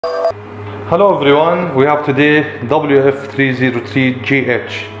Hello everyone, we have today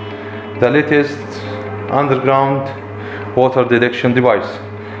WF-303GH, the latest underground water detection device.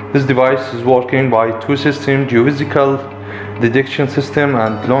 This device is working by two systems: geophysical detection system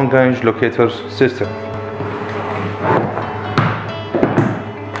and long-range locator system.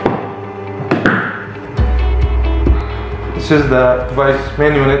 This is the device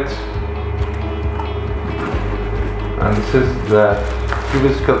main unit, and this is the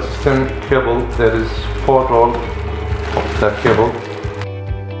geophysical system cable. There is 4 rolls of the cable,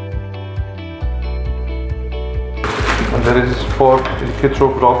 and there is 4 electro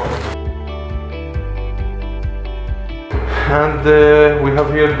probe, and we have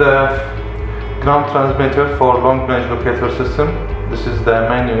here the ground transmitter for long range locator system. This is the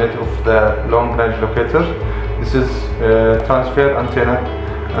main unit of the long range locator. This is transfer antenna,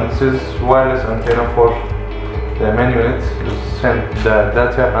 and this is wireless antenna for the main unit. You send the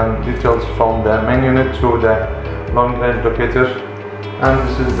data and details from the main unit to the long range locator, and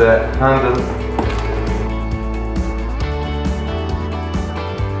this is the handle.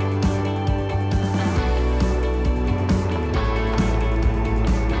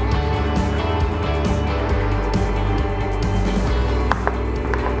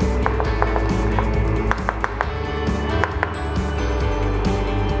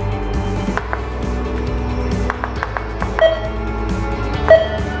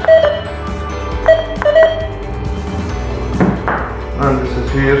 And this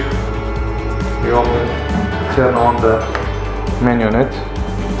is here. We only turn on the main unit.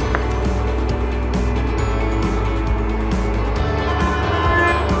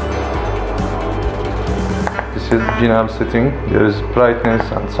 This is general setting. There is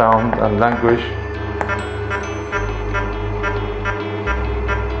brightness and sound and language.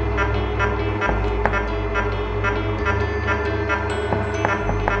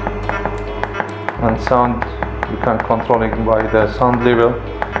 And sound, you can control it by the sound level.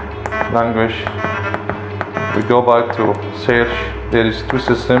 Language, we go back to search. There is 2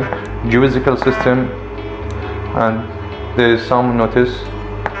 systems: geophysical system, and there is some notice.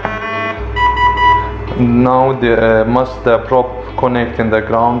 Now the probe connect in the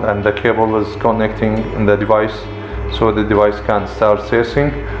ground, and the cable is connecting in the device, so the device can start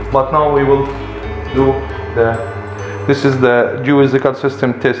searching. But now we will do this is the geophysical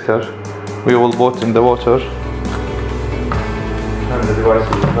system tester. We will put in the water, and the device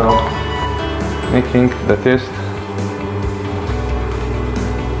is now making the test.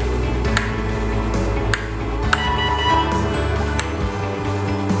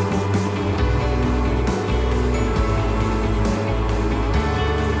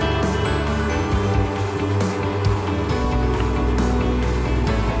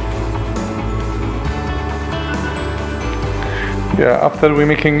 After we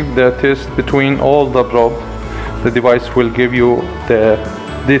making the test between all the probe, the device will give you the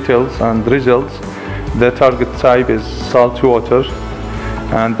details and results. The target type is salt water,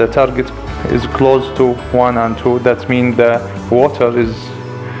 and the target is close to 1 and 2. That means the water is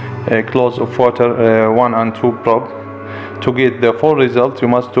close of water 1 and 2 probe. To get the full result, you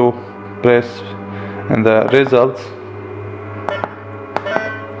must press in the result.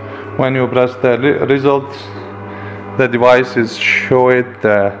 When you press the result, the device is showing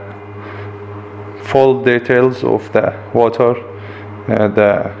the full details of the water,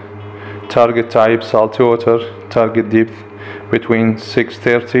 the target type salty water, target depth between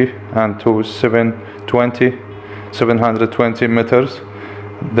 630 and to 720 meters.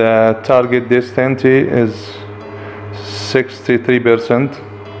 The target density is 63%,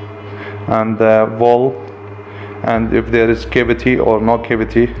 and the wall, and if there is cavity or no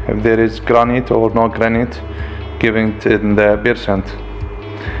cavity, if there is granite or no granite, giving it in the percent.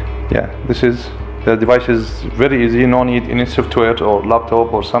 This is the device is very easy. No need any software or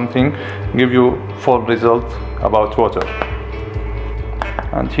laptop or something. Give you full result about water.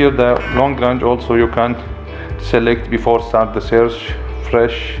 And here the long range also, you can select before start the search: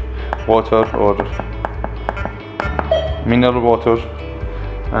 fresh water or mineral water.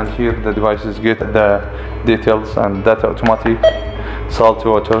 And here the devices get the details and data automatic: salt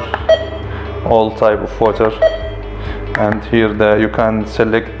water, all type of water. And here you can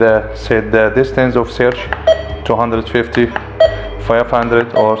select set the distance of search: 250,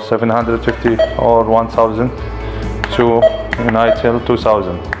 500 or 750 or 1000 to until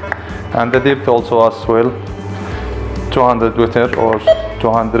 2000. And the depth also as well: 200 meter or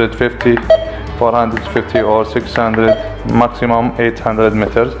 250, 450 or 600, maximum 800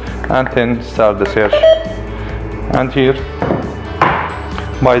 meters, and then start the search. And here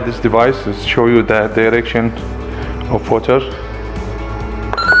by this device is show you the direction of water.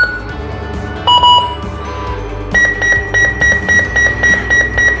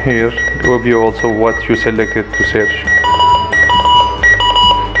 here will be also what you selected to search.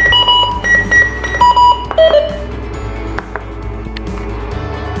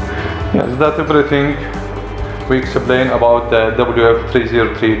 Yes, that's everything we explain about the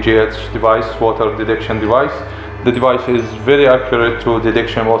WF-303 GH device, water detection device. The device is very accurate to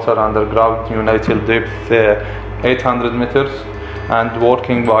detection water underground until depth 800 meters and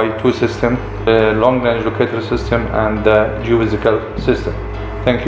working by two systems, long range locator system and the geophysical system.